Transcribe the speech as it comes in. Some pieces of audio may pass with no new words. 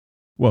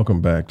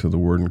Welcome back to the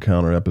Word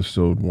Encounter,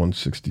 episode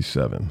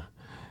 167.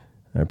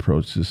 I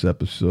approach this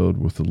episode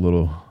with a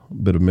little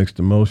bit of mixed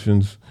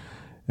emotions,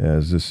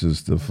 as this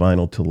is the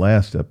final to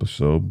last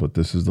episode, but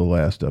this is the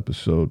last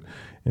episode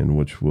in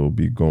which we'll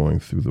be going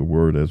through the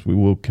Word. As we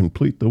will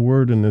complete the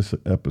Word in this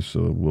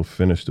episode, we'll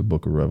finish the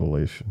book of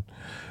Revelation.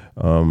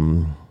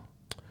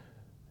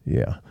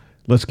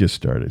 Let's get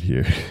started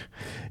here.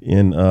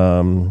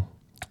 In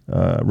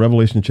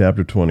Revelation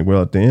chapter 20.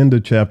 Well, at the end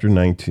of chapter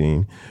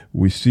 19,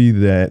 we see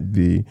that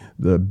the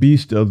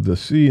beast of the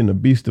sea and the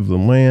beast of the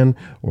land,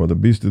 or the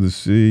beast of the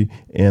sea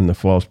and the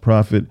false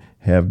prophet,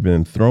 have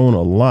been thrown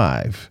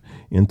alive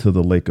into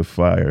the lake of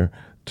fire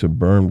to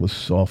burn with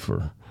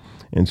sulfur.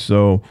 And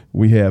so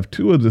we have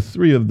two of the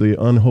three of the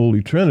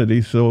unholy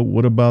trinity. So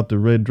what about the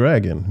red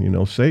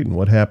dragon? Satan,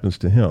 what happens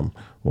to him?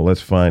 Well,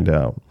 let's find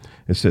out.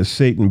 It says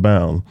Satan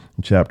bound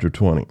in chapter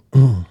 20.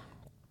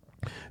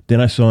 Then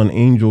I saw an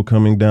angel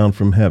coming down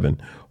from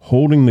heaven,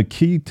 holding the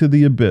key to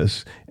the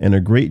abyss and a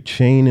great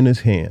chain in his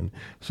hand.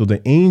 So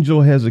the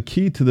angel has a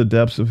key to the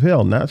depths of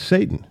hell, not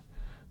Satan.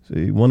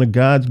 See, one of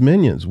God's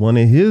minions, one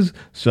of his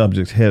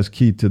subjects, has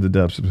key to the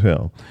depths of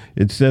hell.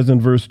 It says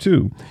in verse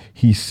 2,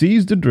 he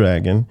seized the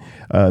dragon,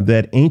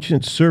 that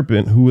ancient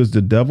serpent who is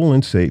the devil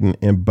and Satan,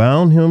 and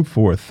bound him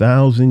for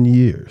 1,000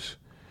 years.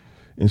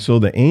 And so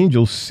the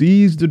angel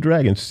seized the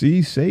dragon,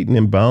 seized Satan,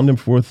 and bound him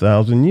for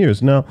 1,000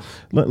 years. Now,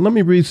 let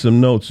me read some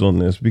notes on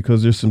this,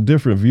 because there's some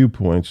different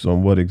viewpoints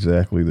on what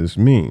exactly this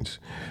means.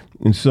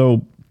 And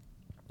so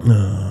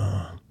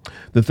the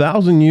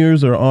 1,000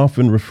 years are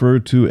often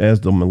referred to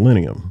as the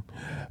millennium.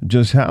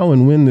 Just how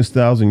and when this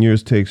 1,000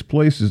 years takes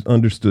place is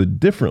understood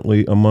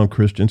differently among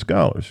Christian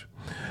scholars.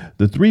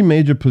 The three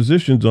major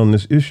positions on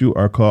this issue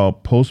are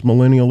called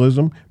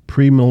postmillennialism,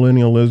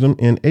 premillennialism,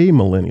 and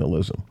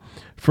amillennialism.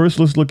 First,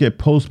 let's look at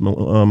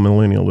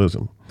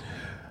postmillennialism.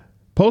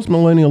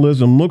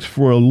 Postmillennialism looks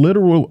for a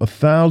literal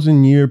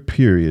 1,000-year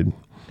period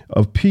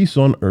of peace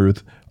on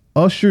earth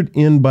ushered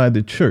in by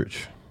the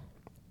church.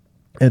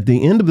 At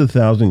the end of the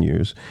 1,000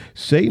 years,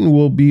 Satan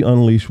will be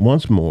unleashed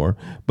once more,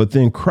 but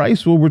then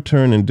Christ will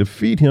return and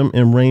defeat him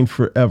and reign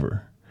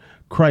forever.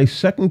 Christ's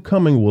second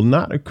coming will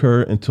not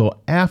occur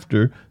until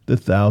after the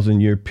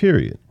 1,000-year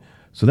period.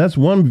 So that's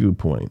one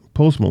viewpoint,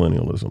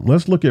 postmillennialism.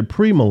 Let's look at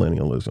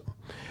premillennialism.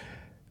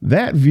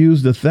 That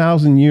views the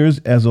 1,000 years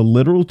as a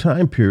literal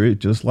time period,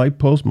 just like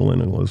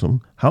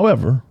postmillennialism.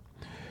 However,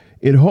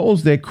 it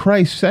holds that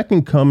Christ's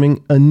second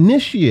coming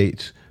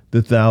initiates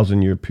the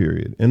 1,000-year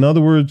period. In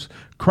other words,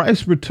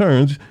 Christ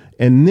returns,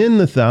 and then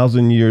the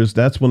 1,000 years,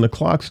 that's when the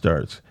clock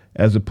starts.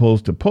 As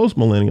opposed to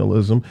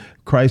postmillennialism,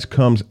 Christ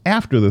comes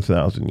after the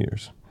 1,000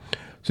 years.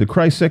 So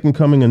Christ's second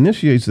coming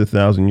initiates the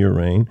 1,000-year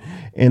reign,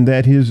 and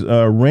that his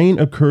reign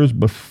occurs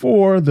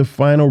before the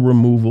final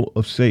removal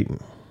of Satan.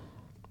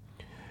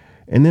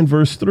 And then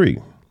verse 3,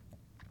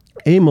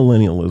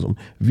 amillennialism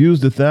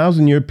views the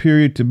 1,000-year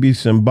period to be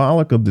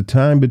symbolic of the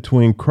time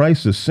between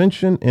Christ's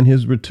ascension and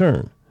his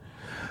return.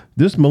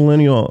 This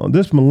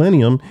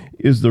millennium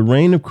is the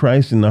reign of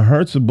Christ in the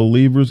hearts of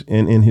believers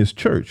and in his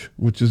church,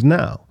 which is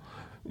now.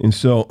 And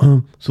so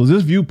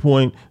this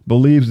viewpoint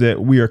believes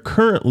that we are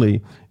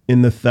currently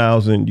in the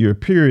 1,000-year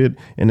period,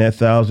 and that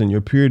 1,000-year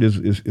period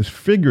is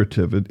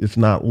figurative. It's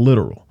not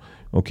literal.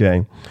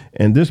 Okay,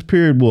 and this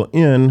period will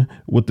end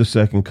with the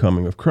second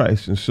coming of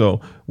Christ. And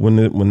so when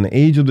the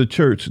age of the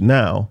church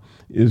now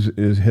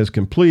has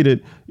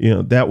completed,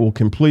 that will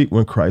complete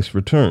when Christ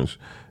returns.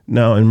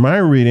 Now, in my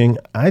reading,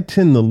 I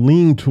tend to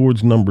lean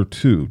towards number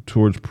 2,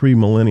 towards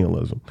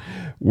premillennialism,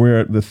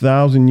 where the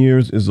 1,000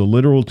 years is a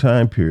literal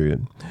time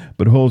period,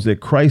 but holds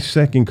that Christ's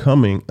second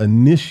coming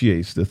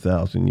initiates the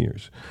 1,000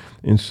 years.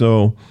 And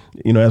so,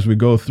 as we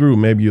go through,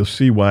 maybe you'll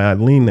see why I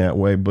lean that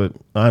way, but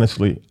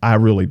honestly, I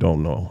really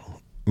don't know.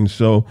 And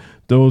so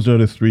those are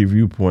the three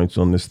viewpoints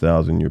on this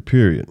 1,000-year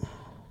period.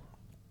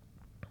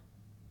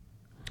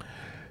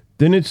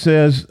 Then it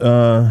says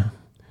in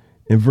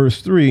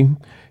verse 3,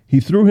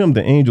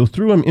 the angel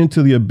threw him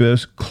into the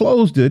abyss,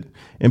 closed it,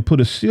 and put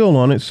a seal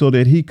on it so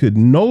that he could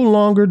no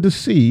longer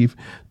deceive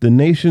the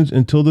nations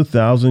until the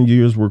 1,000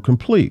 years were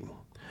complete.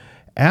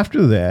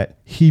 After that,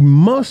 he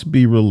must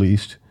be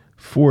released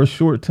for a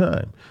short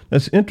time.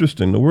 That's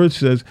interesting. The word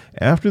says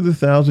after the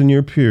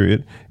 1,000-year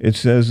period, it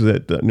says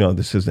that,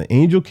 this says the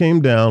angel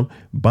came down,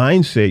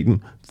 binds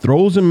Satan,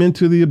 throws him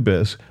into the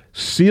abyss,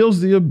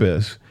 seals the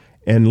abyss,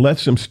 and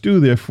lets him stew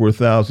there for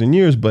 1,000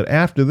 years. But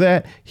after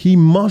that, he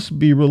must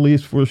be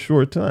released for a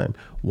short time.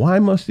 Why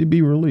must he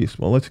be released?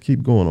 Well, let's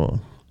keep going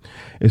on.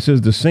 It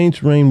says the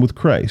saints reign with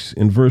Christ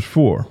in verse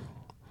 4.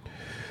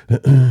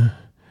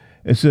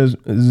 It says,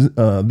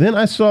 then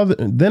I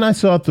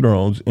saw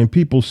thrones and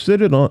people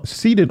seated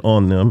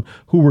on them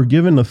who were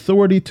given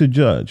authority to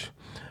judge.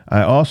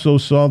 I also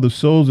saw the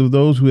souls of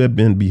those who had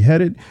been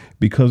beheaded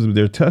because of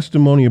their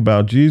testimony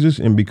about Jesus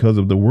and because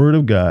of the word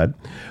of God,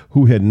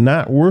 who had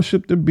not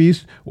worshipped the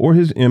beast or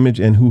his image,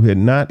 and who had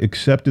not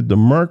accepted the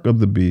mark of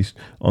the beast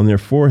on their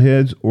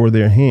foreheads or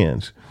their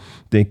hands.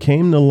 They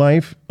came to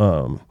life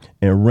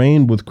and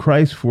reigned with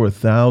Christ for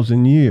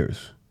 1,000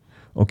 years.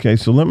 Okay,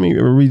 so let me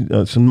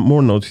read some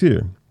more notes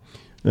here.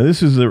 Now,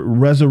 this is the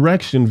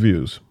resurrection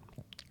views.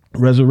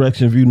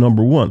 Resurrection view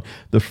number 1.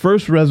 The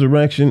first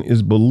resurrection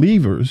is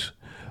believers.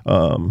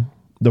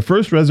 The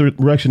first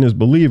resurrection is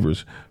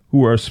believers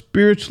who are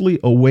spiritually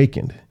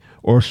awakened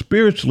or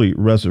spiritually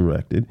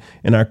resurrected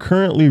and are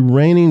currently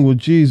reigning with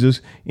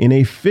Jesus in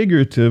a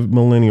figurative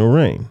millennial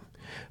reign.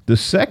 The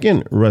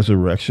second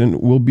resurrection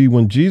will be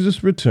when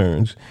Jesus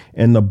returns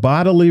and the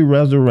bodily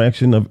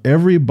resurrection of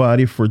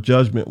everybody for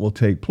judgment will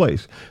take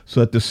place.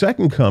 So at the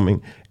second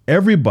coming,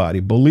 everybody,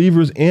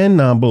 believers and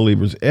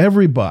non-believers,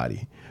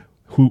 everybody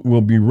who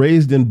will be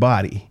raised in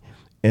body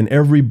and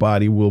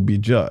everybody will be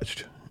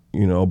judged,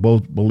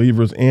 both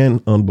believers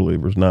and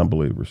unbelievers,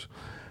 non-believers.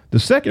 The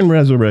second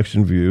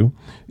resurrection view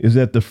is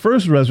that the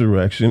first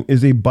resurrection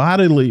is a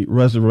bodily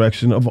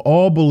resurrection of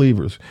all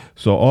believers.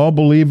 So all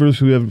believers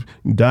who have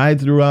died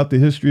throughout the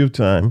history of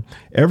time,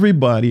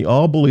 everybody,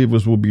 all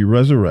believers will be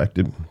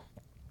resurrected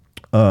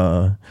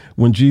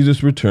when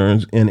Jesus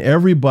returns, and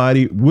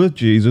everybody with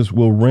Jesus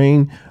will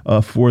reign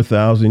for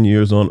 1,000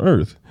 years on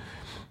earth.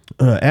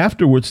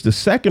 Afterwards, the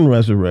second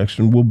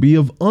resurrection will be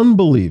of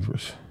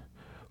unbelievers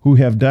who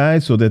have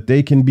died so that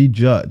they can be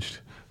judged.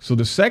 So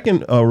the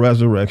second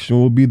resurrection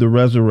will be the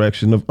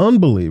resurrection of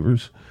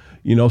unbelievers,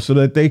 so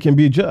that they can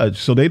be judged.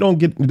 So they don't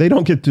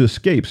get to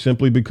escape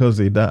simply because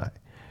they die.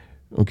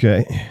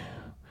 Okay.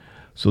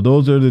 So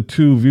those are the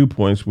two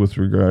viewpoints with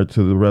regard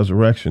to the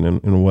resurrection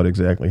and what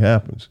exactly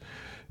happens.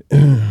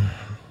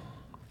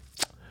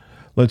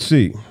 Let's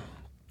see.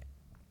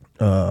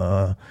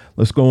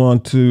 Let's go on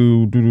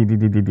to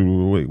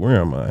wait, where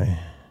am I?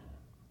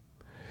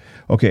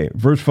 Okay,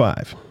 verse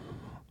 5.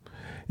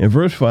 In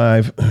verse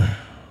 5,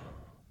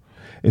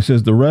 it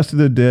says, the rest of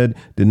the dead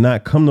did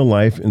not come to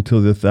life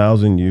until the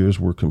 1,000 years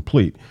were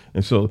complete.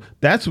 And so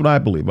that's what I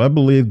believe. I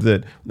believe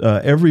that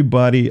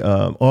everybody,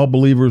 all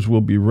believers will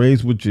be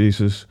raised with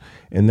Jesus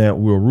and that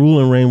we'll rule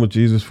and reign with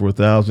Jesus for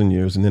 1,000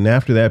 years. And then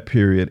after that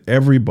period,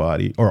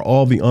 everybody or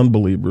all the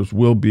unbelievers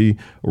will be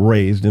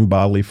raised in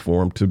bodily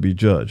form to be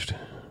judged.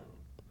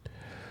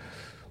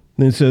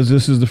 Then it says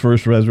this is the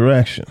first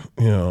resurrection,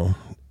 and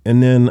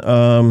then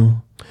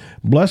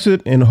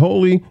blessed and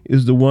holy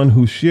is the one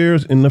who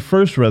shares in the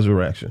first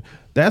resurrection.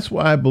 That's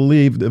why I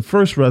believe the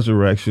first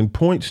resurrection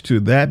points to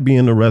that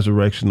being the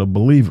resurrection of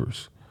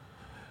believers.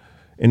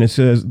 And it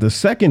says the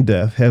second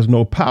death has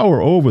no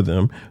power over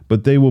them,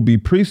 but they will be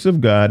priests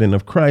of God and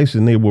of Christ,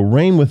 and they will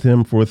reign with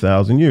him for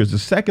 1,000 years. The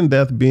second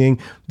death being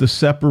the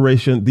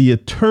separation, the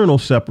eternal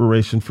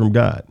separation from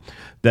God.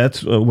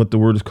 That's what the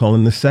word is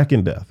calling the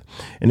second death.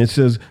 And it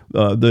says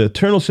the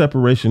eternal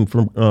separation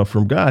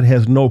from God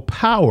has no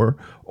power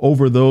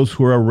over those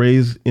who are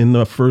raised in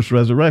the first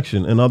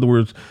resurrection. In other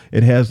words,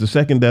 the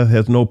second death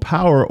has no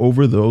power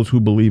over those who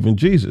believe in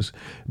Jesus,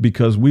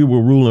 because we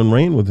will rule and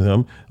reign with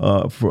him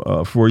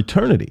for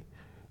eternity.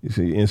 You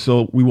see, and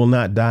so we will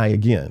not die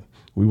again.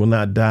 We will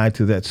not die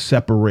to that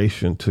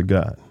separation to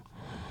God.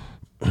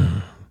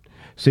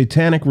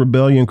 Satanic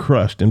rebellion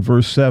crushed in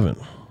verse 7.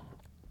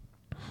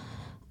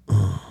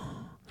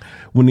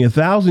 When the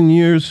 1,000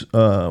 years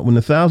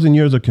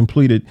are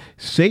completed,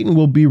 Satan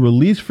will be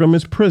released from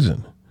his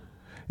prison.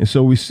 And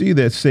so we see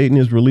that Satan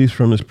is released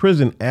from his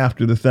prison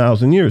after the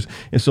 1,000 years.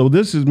 And so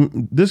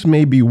this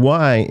may be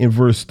why in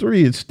verse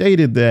 3 it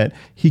stated that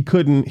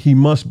he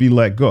must be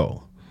let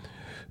go.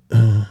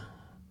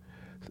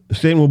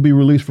 Satan will be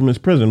released from his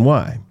prison.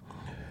 Why?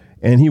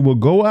 And he will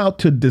go out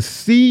to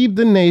deceive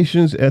the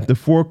nations at the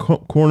four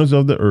corners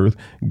of the earth,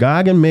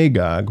 Gog and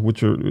Magog,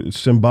 which are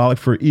symbolic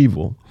for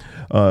evil,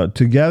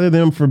 to gather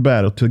them for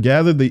battle, to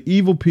gather the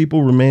evil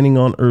people remaining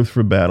on earth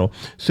for battle.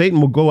 Satan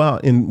will go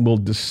out and will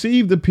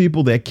deceive the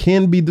people that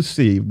can be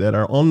deceived, that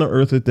are on the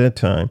earth at that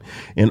time,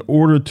 in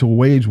order to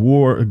wage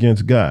war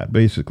against God,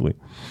 basically.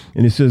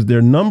 And it says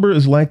their number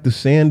is like the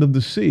sand of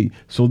the sea.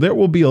 So there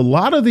will be a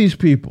lot of these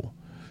people,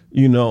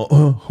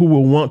 who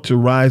will want to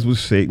rise with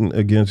Satan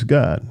against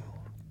God.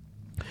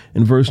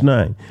 In verse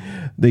 9,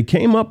 they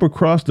came up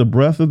across the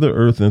breadth of the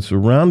earth and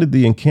surrounded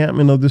the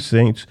encampment of the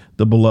saints,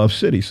 the beloved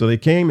city. So they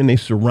came and they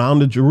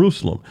surrounded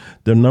Jerusalem.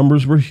 Their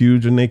numbers were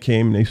huge, and they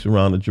came and they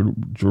surrounded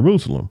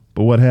Jerusalem.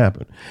 But what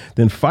happened?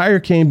 Then fire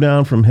came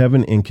down from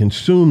heaven and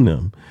consumed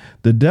them.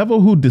 The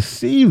devil who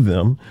deceived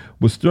them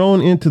was thrown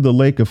into the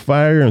lake of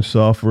fire and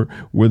sulfur,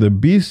 where the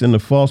beast and the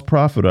false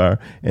prophet are,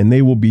 and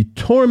they will be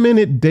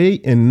tormented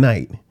day and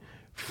night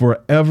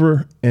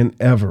forever and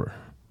ever.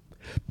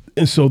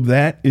 And so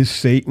that is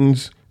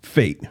Satan's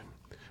fate,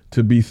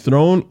 to be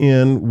thrown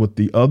in with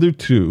the other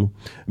two,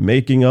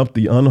 making up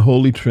the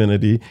unholy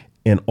trinity,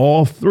 and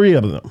all three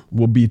of them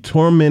will be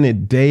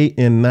tormented day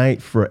and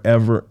night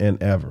forever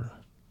and ever.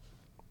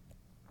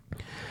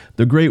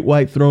 The great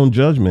white throne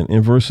judgment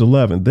in verse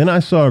 11. Then I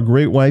saw a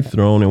great white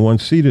throne and one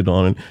seated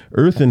on it.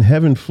 Earth and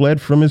heaven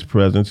fled from his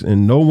presence,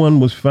 and no one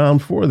was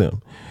found for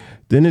them.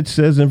 Then it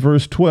says in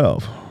verse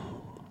 12,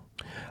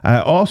 I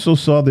also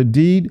saw the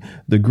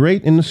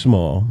great and the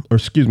small,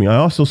 I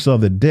also saw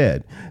the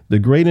dead, the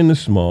great and the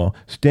small,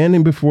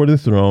 standing before the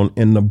throne,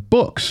 and the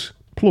books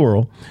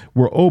plural,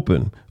 were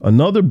open.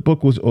 Another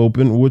book was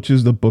open, which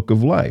is the book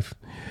of life.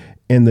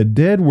 And the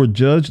dead were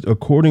judged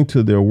according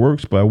to their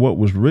works by what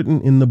was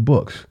written in the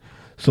books.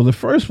 So the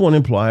first one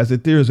implies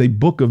that there is a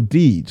book of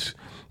deeds,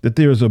 that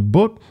there is a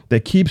book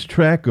that keeps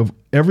track of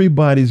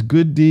everybody's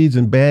good deeds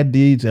and bad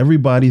deeds,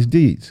 everybody's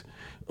deeds.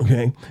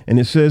 Okay. And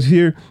it says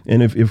here,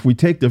 and if we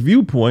take the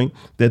viewpoint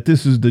that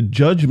this is the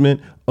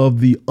judgment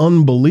of the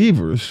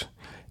unbelievers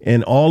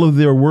and all of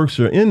their works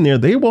are in there,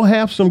 they will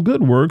have some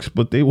good works,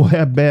 but they will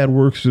have bad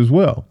works as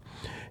well.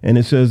 And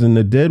it says, and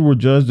the dead were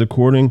judged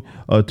according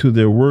to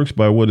their works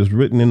by what is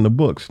written in the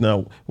books.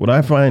 Now, what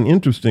I find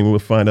interesting, we'll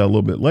find out a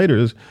little bit later,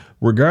 is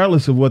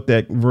regardless of what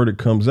that verdict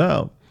comes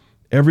out,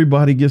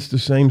 everybody gets the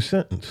same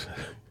sentence.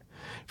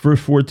 Verse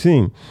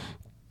 14.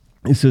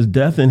 It says,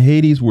 death and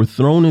Hades were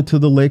thrown into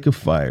the lake of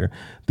fire.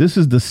 This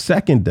is the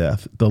second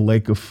death, the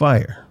lake of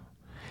fire.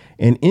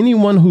 And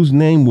anyone whose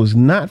name was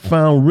not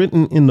found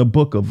written in the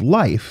book of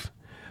life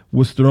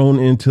was thrown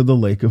into the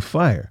lake of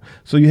fire.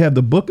 So you have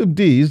the book of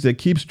deeds that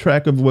keeps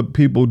track of what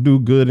people do,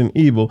 good and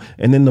evil,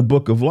 and then the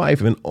book of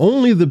life. And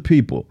only the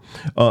people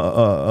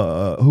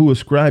who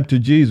ascribe to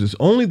Jesus,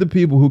 only the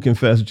people who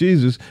confess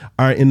Jesus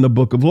are in the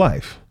book of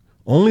life.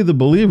 Only the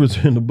believers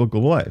are in the book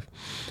of life.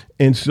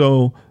 And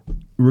so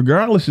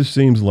regardless, it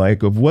seems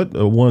like, of what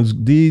one's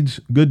deeds,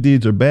 good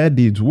deeds or bad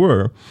deeds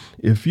were,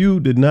 if you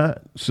did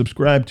not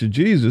subscribe to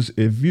Jesus,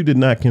 if you did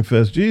not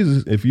confess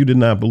Jesus, if you did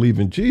not believe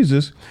in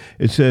Jesus,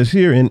 it says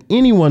here, and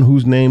anyone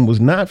whose name was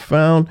not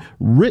found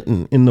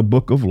written in the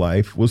book of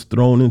life was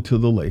thrown into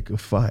the lake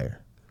of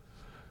fire.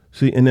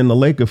 See, and in the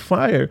lake of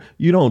fire,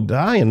 you don't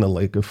die in the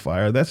lake of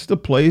fire. That's the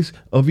place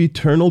of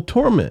eternal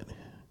torment.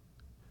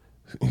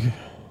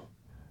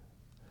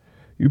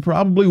 You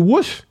probably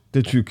wish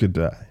that you could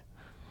die.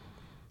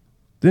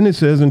 Then it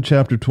says in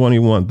chapter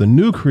 21, the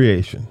new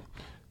creation.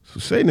 So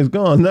Satan is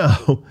gone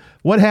now.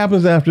 What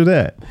happens after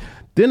that?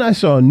 Then I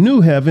saw a new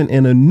heaven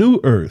and a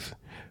new earth.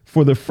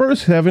 For the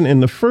first heaven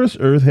and the first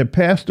earth had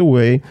passed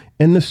away,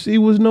 and the sea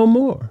was no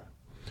more.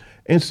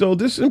 And so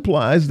this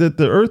implies that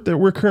the earth that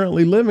we're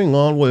currently living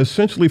on will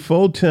essentially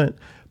fold tent,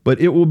 but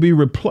it will be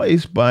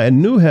replaced by a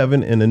new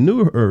heaven and a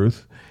new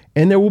earth,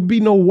 and there will be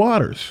no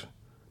waters.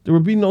 There will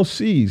be no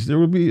seas. There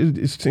will be,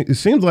 it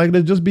seems like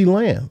there'll just be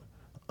land.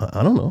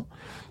 I don't know.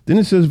 Then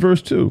it says,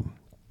 verse 2,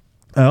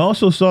 I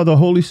also saw the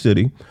holy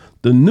city,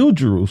 the new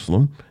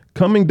Jerusalem,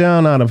 coming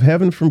down out of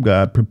heaven from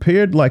God,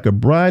 prepared like a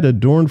bride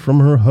adorned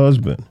from her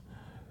husband.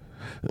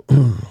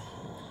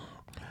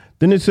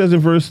 Then it says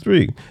in verse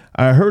 3,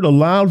 I heard a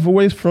loud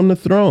voice from the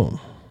throne.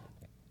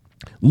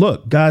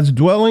 Look, God's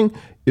dwelling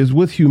is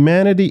with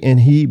humanity, and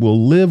he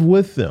will live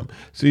with them.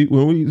 See,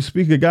 when we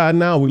speak of God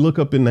now, we look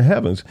up in the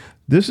heavens.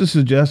 This is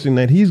suggesting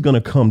that he's going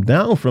to come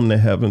down from the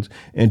heavens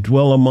and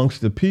dwell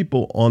amongst the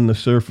people on the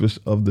surface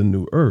of the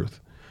new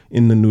earth,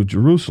 in the new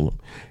Jerusalem.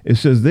 It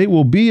says they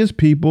will be his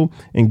people,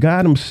 and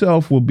God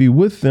himself will be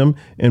with them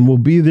and will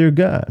be their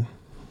God.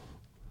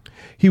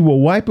 He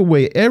will wipe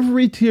away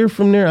every tear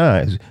from their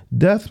eyes.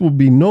 Death will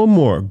be no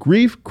more.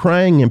 Grief,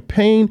 crying, and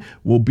pain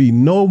will be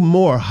no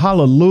more.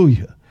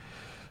 Hallelujah.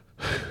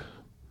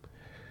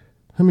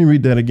 Let me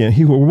read that again.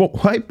 He will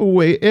wipe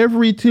away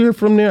every tear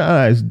from their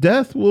eyes.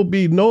 Death will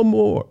be no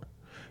more.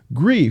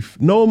 Grief,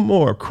 no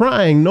more.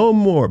 Crying, no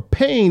more.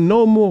 Pain,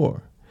 no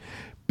more.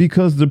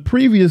 Because the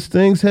previous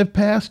things have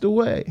passed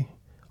away.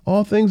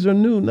 All things are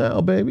new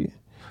now, baby.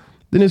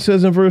 Then it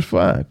says in verse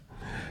 5,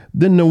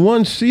 then the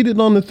one seated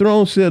on the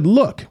throne said,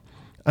 look,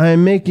 I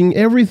am making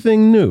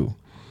everything new.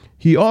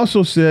 He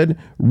also said,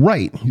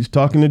 write. He's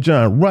talking to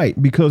John,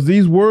 write, because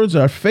these words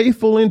are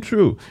faithful and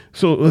true.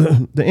 So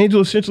the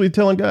angel essentially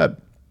telling God,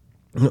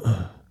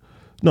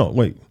 no,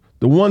 wait,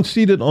 the one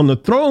seated on the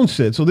throne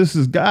said, so this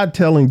is God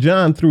telling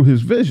John through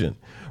his vision,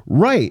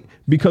 write,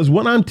 because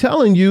what I'm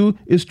telling you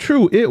is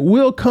true. It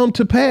will come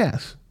to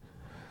pass.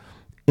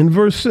 In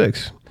verse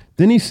 6,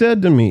 then he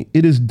said to me,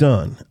 it is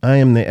done. I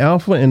am the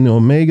Alpha and the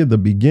Omega, the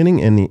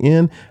beginning and the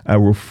end. I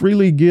will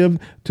freely give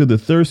to the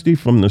thirsty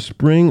from the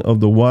spring of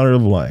the water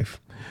of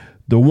life.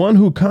 The one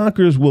who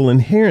conquers will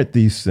inherit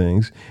these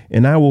things,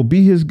 and I will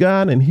be his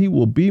God, and he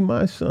will be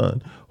my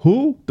son.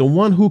 Who? The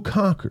one who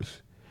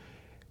conquers.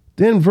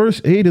 Then verse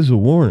 8 is a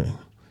warning.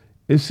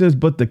 It says,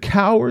 but the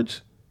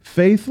cowards,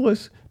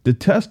 faithless,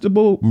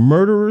 detestable,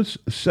 murderers,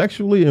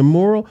 sexually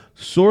immoral,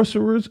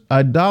 sorcerers,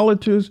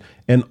 idolaters,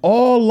 and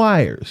all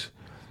liars,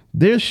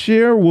 their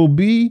share will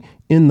be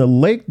in the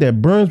lake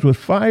that burns with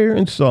fire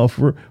and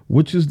sulfur,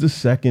 which is the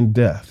second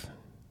death.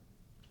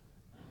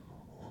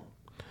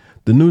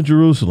 The New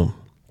Jerusalem.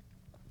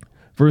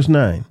 Verse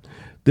 9.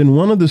 Then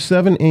one of the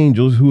seven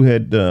angels who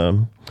had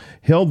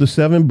held the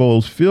seven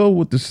bowls filled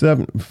with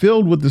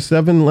the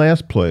seven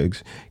last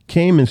plagues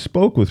came and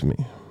spoke with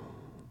me.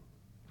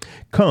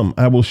 Come,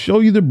 I will show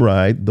you the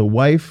bride, the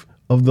wife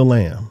of the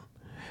Lamb.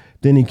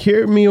 Then he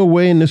carried me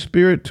away in the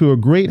spirit to a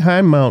great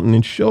high mountain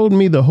and showed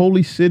me the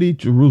holy city,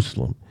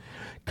 Jerusalem,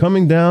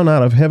 coming down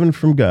out of heaven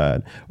from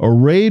God,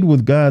 arrayed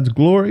with God's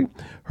glory.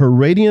 Her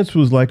radiance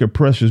was like a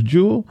precious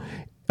jewel,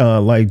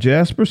 like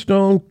jasper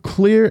stone,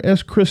 clear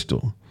as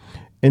crystal.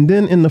 And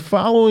then in the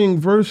following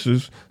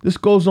verses, this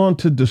goes on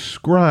to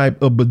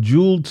describe a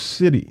bejeweled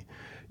city,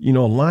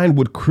 lined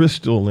with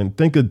crystal, and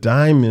think of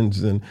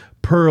diamonds and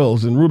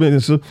pearls and rubies.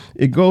 And so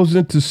it goes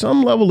into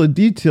some level of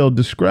detail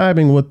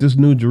describing what this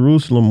New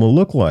Jerusalem will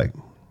look like.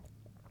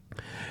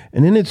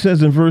 And then it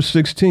says in verse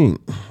 16,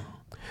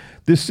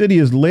 this city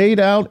is laid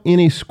out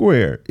in a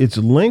square. Its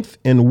length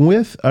and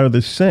width are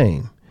the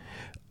same.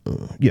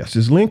 Yes,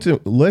 his length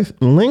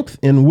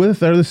and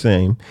width are the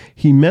same.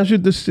 He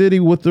measured the city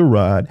with the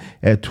rod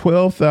at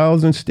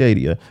 12,000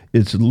 stadia.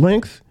 Its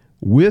length,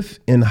 width,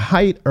 and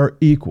height are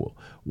equal.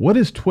 What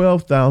is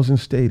 12,000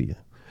 stadia?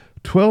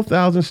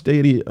 12,000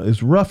 stadia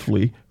is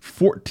roughly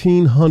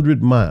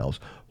 1,400 miles,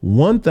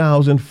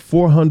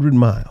 1,400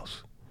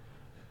 miles,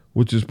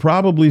 which is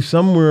probably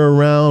somewhere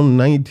around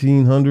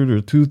 1,900 or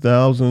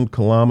 2,000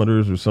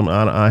 kilometers or something.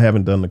 I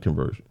haven't done the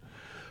conversion.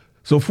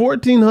 So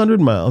 1,400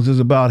 miles is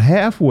about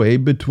halfway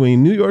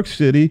between New York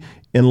City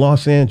and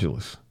Los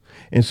Angeles.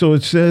 And so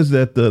it says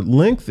that the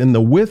length and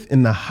the width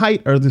and the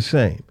height are the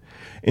same.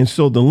 And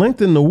so the length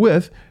and the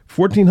width,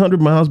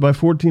 1,400 miles by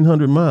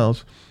 1,400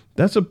 miles,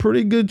 that's a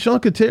pretty good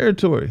chunk of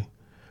territory.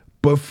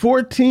 But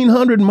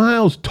 1,400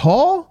 miles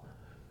tall?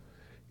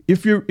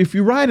 If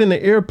you ride in an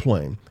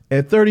airplane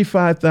at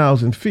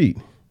 35,000 feet,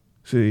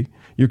 see,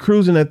 you're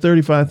cruising at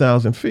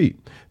 35,000 feet.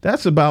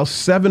 That's about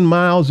 7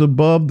 miles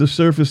above the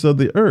surface of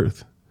the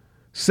earth.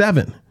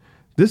 7.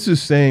 This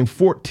is saying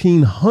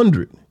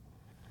 1,400.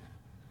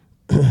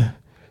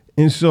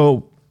 And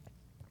so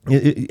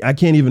I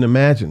can't even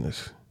imagine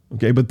this.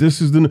 Okay, but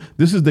this is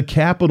the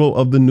capital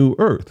of the new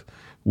earth,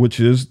 which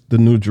is the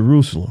New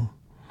Jerusalem.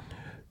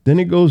 Then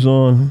it goes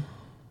on,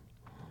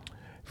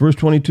 verse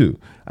 22.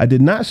 I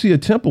did not see a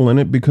temple in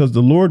it because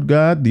the Lord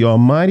God, the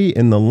Almighty,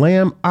 and the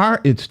Lamb are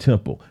its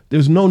temple.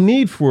 There's no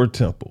need for a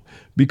temple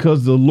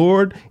because the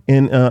Lord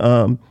and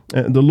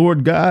the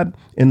Lord God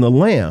and the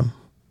Lamb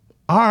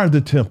are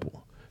the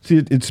temple.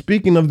 See, it's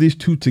speaking of these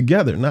two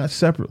together, not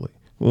separately.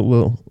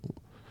 We'll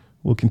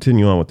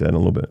continue on with that in a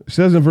little bit. It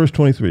says in verse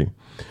 23,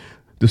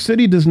 the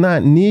city does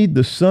not need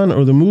the sun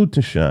or the moon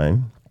to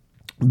shine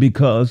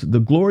because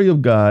the glory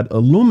of God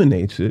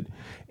illuminates it,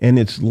 and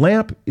its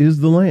lamp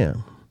is the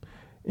Lamb.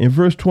 In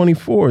verse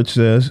 24, it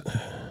says,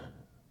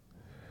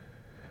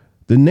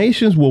 the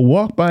nations will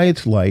walk by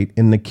its light,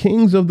 and the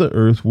kings of the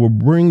earth will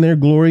bring their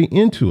glory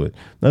into it.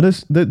 Now,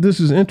 this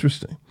is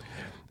interesting.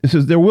 It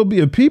says there will be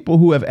a people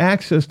who have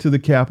access to the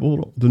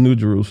capital, the New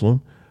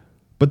Jerusalem,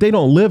 but they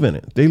don't live in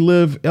it. They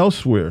live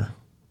elsewhere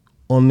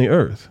on the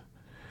earth.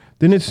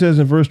 Then it says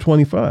in verse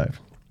 25,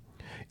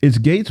 its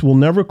gates will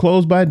never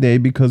close by day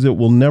because it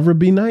will never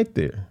be night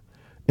there.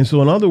 And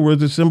so, in other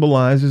words, it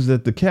symbolizes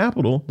that the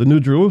capital, the New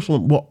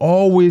Jerusalem, will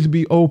always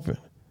be open.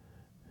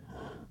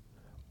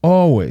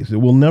 Always. It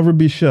will never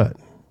be shut.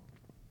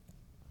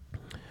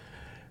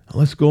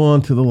 Let's go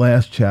on to the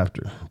last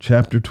chapter,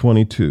 chapter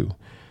 22.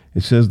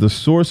 It says, the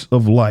source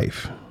of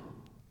life.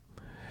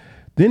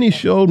 Then he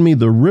showed me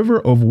the river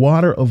of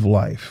water of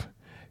life,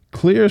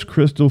 clear as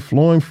crystal,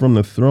 flowing from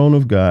the throne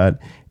of God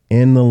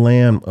and the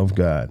Lamb of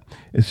God.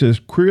 It says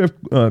clear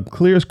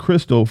as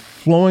crystal,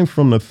 flowing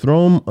from the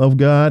throne of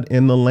God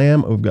and the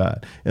Lamb of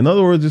God. In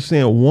other words, it's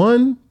saying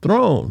one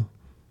throne,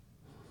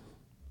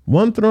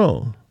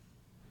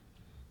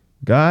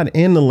 God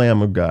and the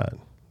Lamb of God.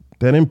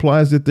 That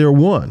implies that they're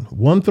one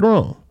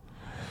throne,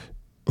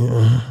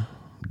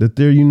 that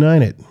they're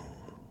united.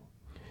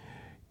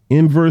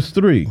 In verse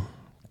 3,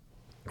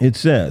 it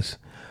says,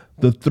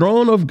 the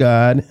throne of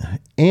God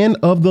and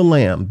of the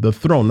Lamb, the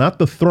throne, not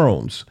the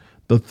thrones,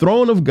 the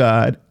throne of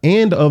God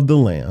and of the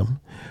Lamb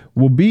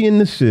will be in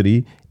the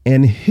city,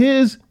 and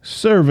his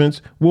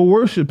servants will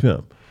worship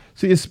him.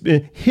 See, it's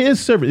his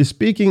servant is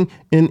speaking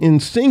in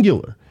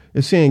singular.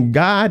 It's saying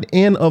God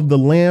and of the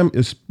Lamb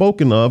is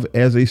spoken of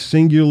as a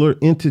singular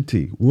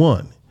entity,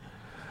 one.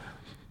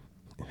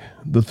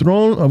 The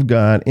throne of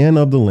God and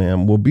of the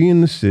Lamb will be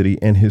in the city,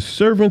 and his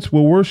servants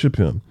will worship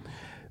him.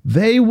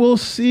 They will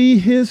see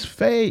his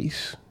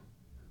face.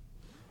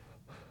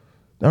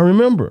 Now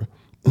remember,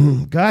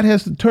 God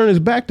has to turn his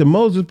back to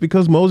Moses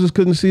because Moses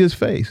couldn't see his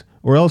face,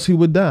 or else he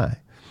would die.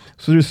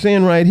 So they're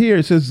saying right here,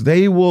 it says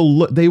they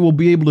will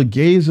be able to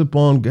gaze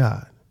upon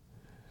God.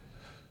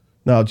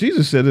 Now,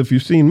 Jesus said, if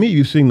you've seen me,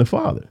 you've seen the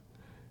Father.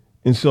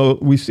 And so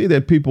we see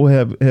that people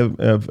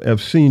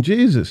have seen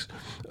Jesus.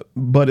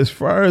 But as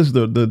far as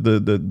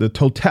the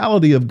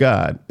totality of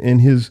God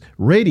and his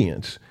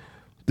radiance,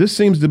 this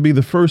seems to be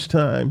the first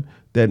time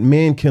that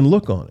man can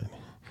look on it.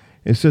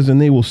 It says, and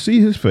they will see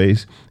his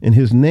face, and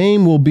his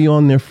name will be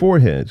on their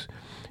foreheads.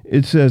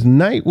 It says,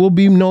 night will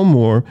be no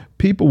more.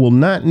 People will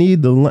not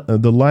need the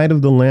light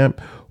of the lamp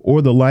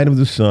or the light of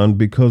the sun,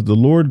 because the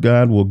Lord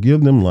God will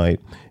give them light,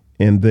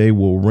 and they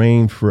will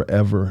reign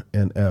forever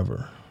and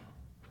ever.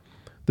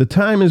 The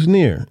time is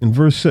near. In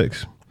verse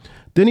 6,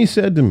 then he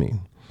said to me,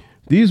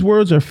 these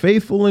words are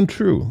faithful and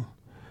true.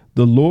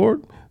 The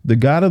Lord, the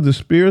God of the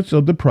spirits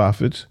of the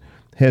prophets,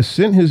 has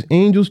sent his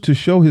angels to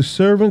show his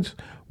servants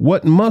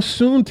what must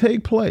soon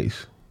take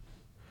place.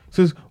 It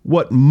says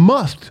what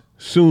must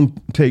soon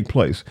take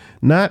place.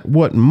 Not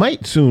what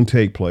might soon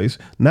take place,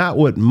 not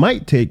what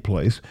might take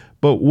place,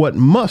 but what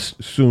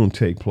must soon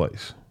take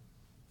place.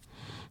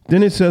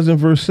 Then it says in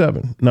verse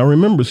 7. Now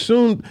remember,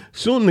 soon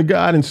to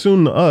God and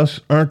soon to us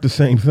aren't the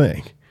same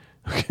thing.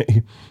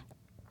 Okay.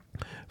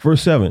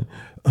 Verse 7.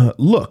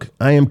 Look,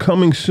 I am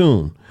coming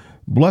soon.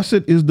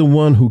 Blessed is the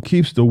one who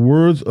keeps the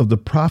words of the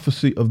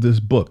prophecy of this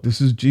book.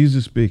 This is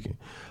Jesus speaking.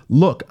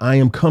 Look, I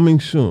am coming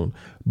soon.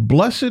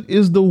 Blessed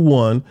is the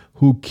one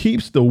who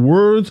keeps the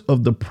words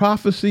of the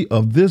prophecy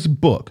of this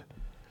book.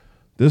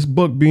 This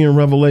book being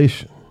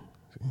Revelation.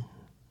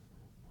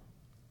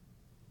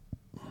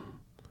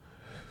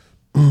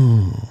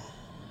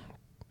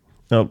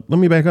 Now, let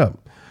me back up.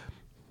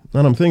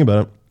 Now that I'm thinking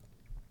about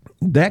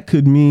it, that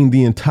could mean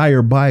the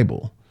entire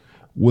Bible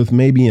with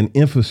maybe an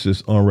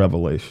emphasis on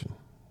Revelation.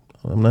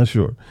 I'm not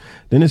sure.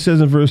 Then it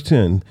says in verse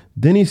 10,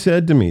 then he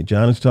said to me,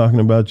 John is talking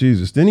about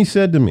Jesus. Then he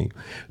said to me,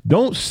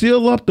 don't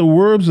seal up the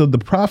words of the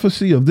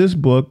prophecy of this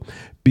book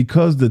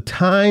because the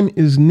time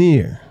is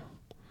near.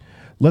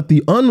 Let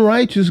the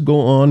unrighteous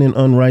go on in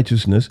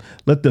unrighteousness.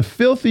 Let the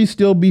filthy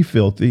still be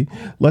filthy.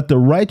 Let the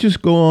righteous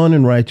go on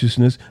in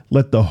righteousness.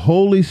 Let the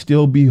holy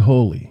still be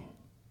holy.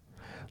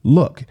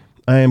 Look,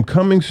 I am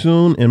coming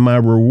soon, and my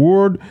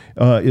reward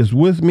is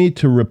with me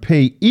to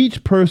repay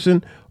each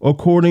person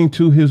according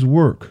to his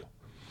work.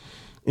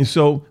 And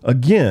so,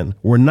 again,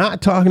 we're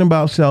not talking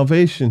about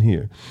salvation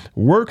here.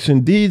 Works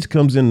and deeds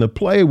comes into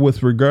play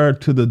with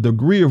regard to the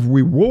degree of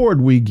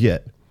reward we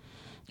get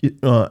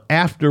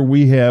after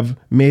we have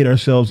made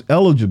ourselves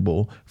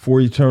eligible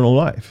for eternal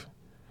life.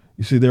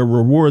 You see, there are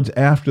rewards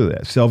after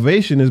that.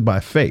 Salvation is by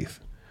faith.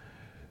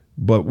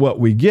 But what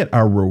we get,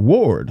 our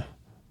reward,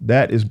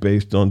 that is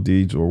based on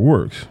deeds or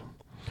works.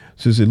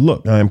 So he said,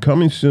 look, I am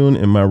coming soon,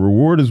 and my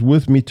reward is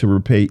with me to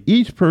repay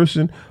each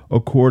person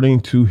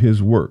according to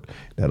his work.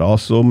 That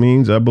also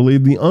means, I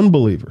believe, the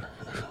unbeliever.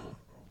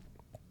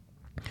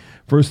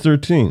 Verse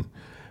 13,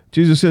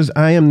 Jesus says,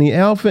 I am the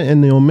Alpha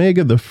and the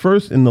Omega, the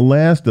first and the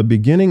last, the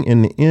beginning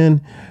and the end.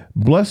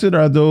 Blessed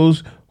are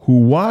those who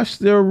wash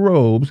their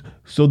robes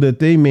so that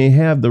they may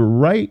have the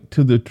right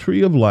to the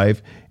tree of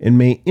life and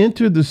may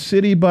enter the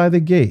city by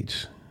the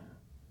gates.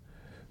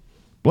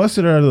 Blessed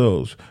are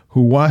those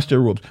who wash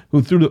their robes,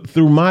 who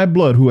through my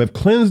blood, who have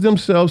cleansed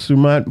themselves through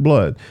my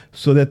blood,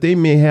 so that they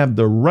may have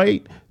the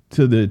right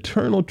to the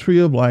eternal tree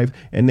of life,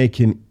 and they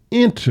can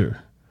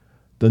enter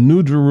the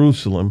New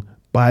Jerusalem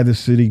by the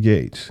city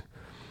gates.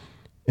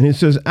 And it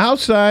says,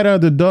 outside are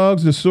the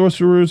dogs, the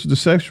sorcerers, the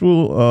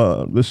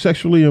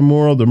sexually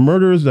immoral, the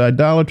murderers, the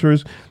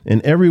idolaters, and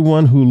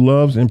everyone who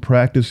loves and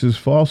practices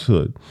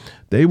falsehood.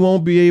 They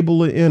won't be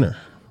able to enter.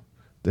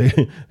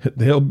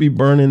 They'll be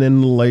burning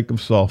in the lake of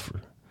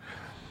sulfur.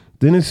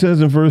 Then it says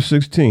in verse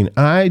 16,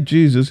 I,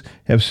 Jesus,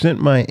 have sent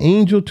my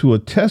angel to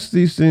attest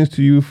these things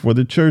to you for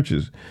the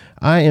churches.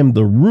 I am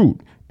the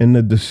root and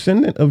the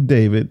descendant of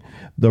David,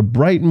 the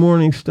bright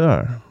morning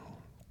star.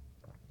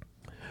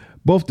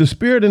 Both the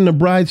Spirit and the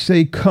bride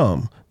say,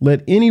 come.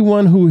 Let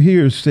anyone who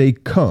hears say,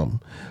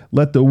 come.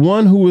 Let the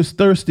one who is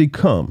thirsty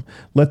come.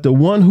 Let the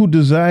one who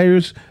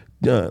desires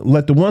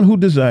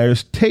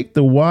take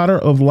the water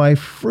of life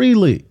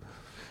freely.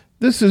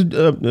 This is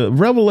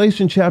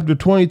Revelation chapter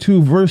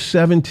 22, verse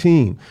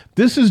 17.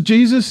 This is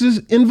Jesus's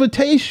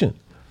invitation.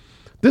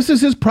 This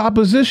is his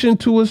proposition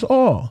to us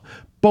all.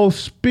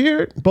 Both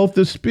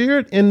the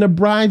Spirit and the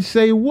bride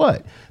say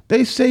what?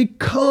 They say,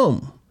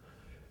 come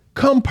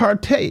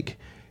partake.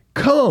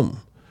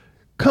 Come,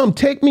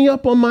 take me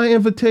up on my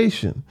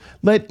invitation.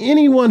 Let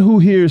anyone who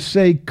hears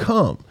say,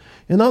 come.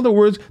 In other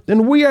words,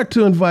 then we are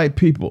to invite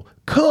people.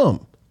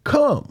 Come.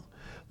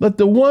 Let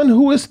the one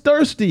who is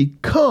thirsty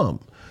come.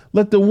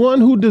 Let the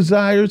one who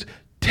desires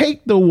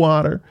take the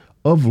water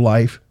of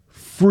life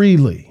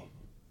freely.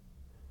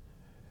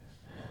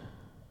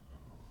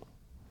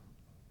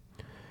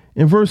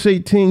 In verse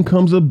 18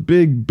 comes a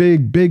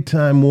big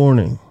time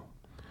warning.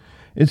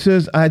 It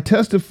says, I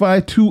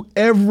testify to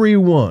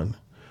everyone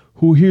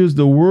who hears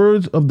the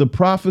words of the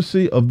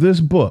prophecy of this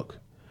book.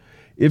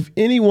 If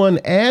anyone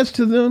adds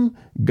to them,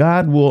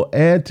 God will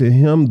add to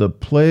him the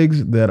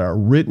plagues that are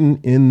written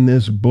in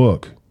this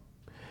book.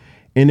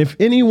 And if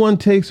anyone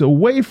takes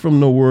away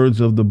from the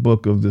words of the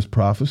book of this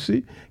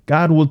prophecy,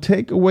 God will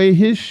take away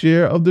his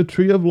share of the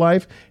tree of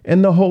life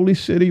and the holy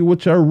city,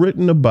 which are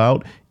written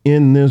about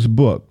in this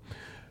book.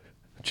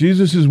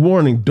 Jesus is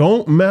warning,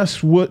 don't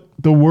mess with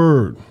the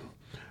word.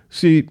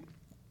 See,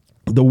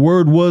 the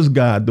word was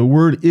God. The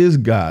word is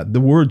God. The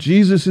word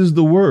Jesus is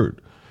the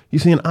word.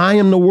 He's saying, I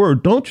am the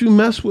word. Don't you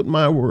mess with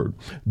my word.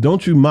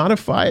 Don't you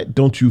modify it.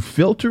 Don't you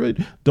filter it.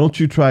 Don't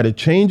you try to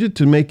change it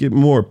to make it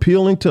more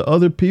appealing to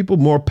other people,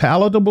 more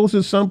palatable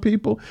to some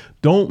people.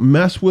 Don't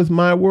mess with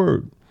my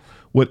word.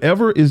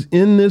 Whatever is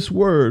in this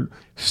word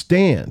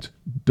stands.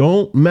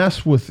 Don't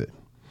mess with it.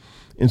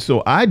 And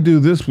so I do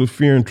this with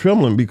fear and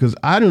trembling because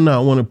I do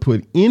not want to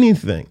put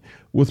anything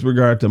with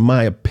regard to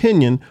my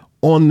opinion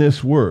on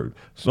this word.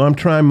 So I'm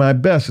trying my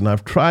best, and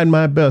I've tried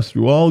my best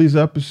through all these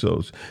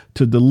episodes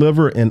to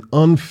deliver an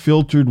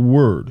unfiltered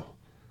word.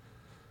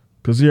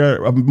 because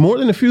there are more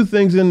than a few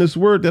things in this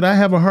word that I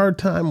have a hard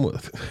time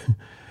with.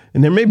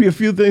 And there may be a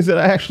few things that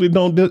I actually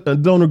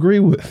don't agree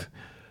with.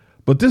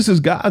 But this is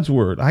God's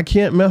word. I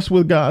can't mess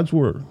with God's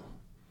word.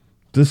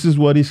 This is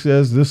what he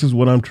says. This is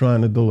what I'm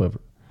trying to deliver.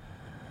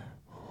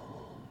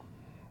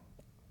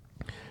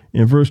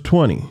 In verse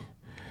 20,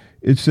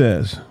 it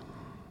says,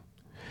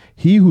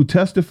 he who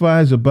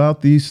testifies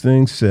about these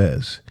things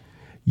says,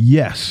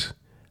 yes,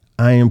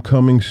 I am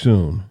coming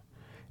soon.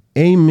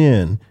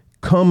 Amen.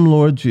 Come,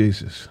 Lord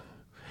Jesus.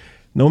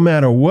 No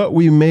matter what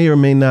we may or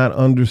may not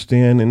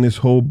understand in this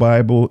whole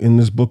Bible, in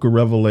this book of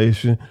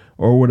Revelation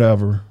or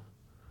whatever,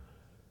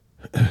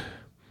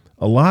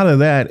 a lot of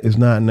that is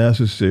not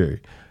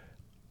necessary.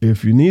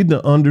 If you need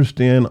to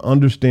understand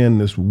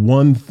this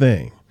one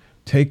thing.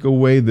 Take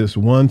away this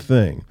one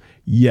thing.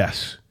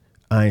 Yes,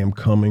 I am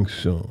coming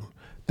soon.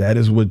 That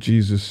is what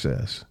Jesus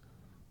says.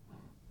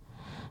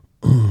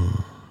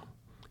 In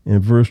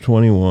verse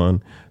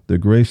 21, the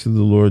grace of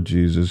the Lord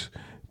Jesus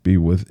be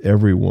with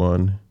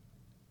everyone.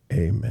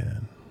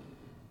 Amen.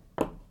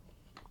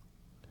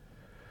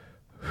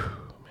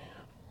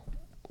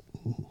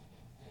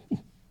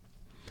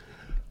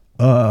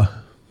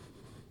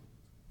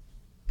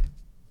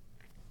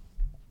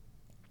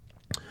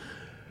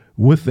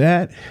 With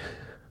that,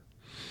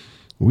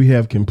 we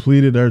have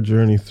completed our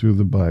journey through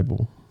the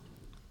Bible.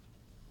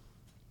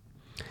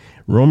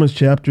 Romans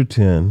chapter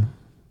 10,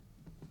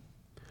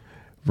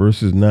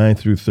 verses 9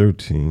 through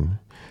 13.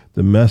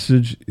 The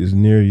message is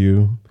near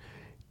you,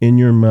 in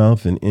your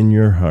mouth and in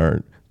your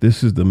heart.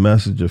 This is the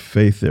message of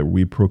faith that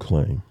we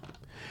proclaim.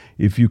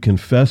 If you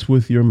confess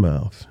with your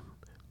mouth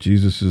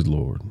Jesus is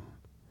Lord,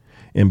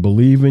 and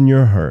believe in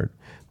your heart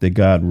that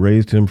God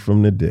raised him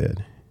from the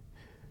dead,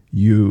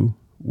 you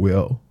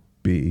will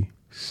be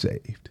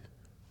saved.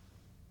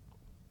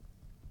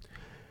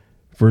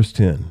 Verse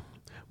 10,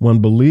 one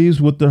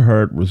believes with the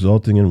heart,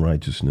 resulting in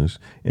righteousness,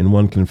 and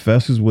one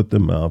confesses with the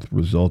mouth,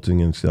 resulting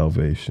in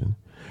salvation.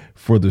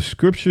 For the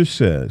scripture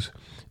says,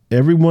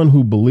 everyone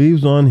who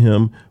believes on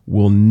him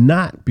will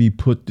not be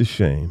put to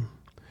shame,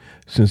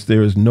 since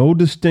there is no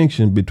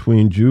distinction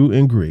between Jew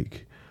and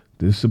Greek.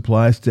 This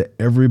applies to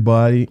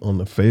everybody on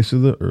the face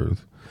of the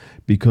earth,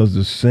 because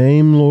the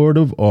same Lord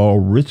of all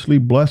richly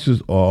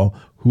blesses all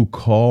who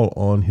call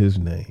on his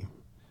name.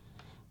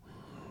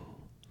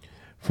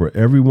 For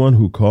everyone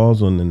who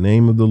calls on the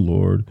name of the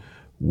Lord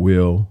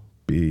will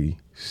be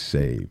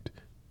saved.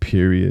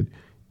 Period.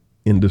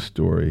 End of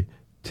story.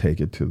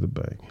 Take it to the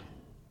bank.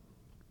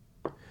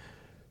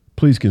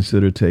 Please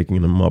consider taking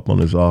him up on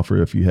his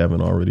offer if you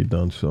haven't already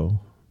done so.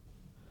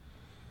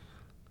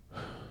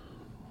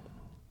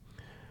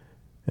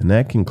 And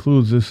that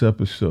concludes this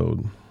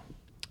episode.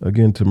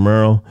 Again,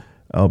 tomorrow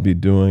I'll be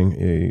doing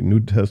a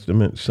New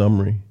Testament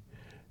summary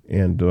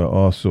and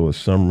also a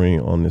summary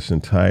on this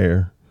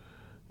entire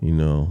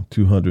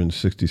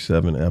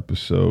 267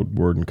 episode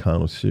Word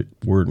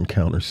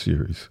Encounter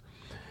series.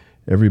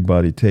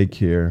 Everybody take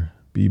care,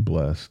 be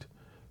blessed,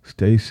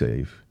 stay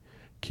safe,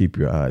 keep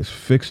your eyes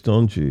fixed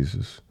on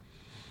Jesus,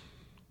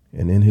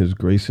 and in his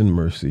grace and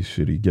mercy,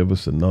 should he give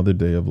us another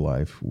day of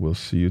life, we'll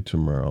see you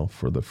tomorrow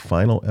for the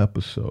final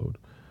episode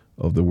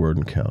of the Word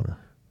Encounter.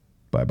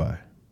 Bye-bye.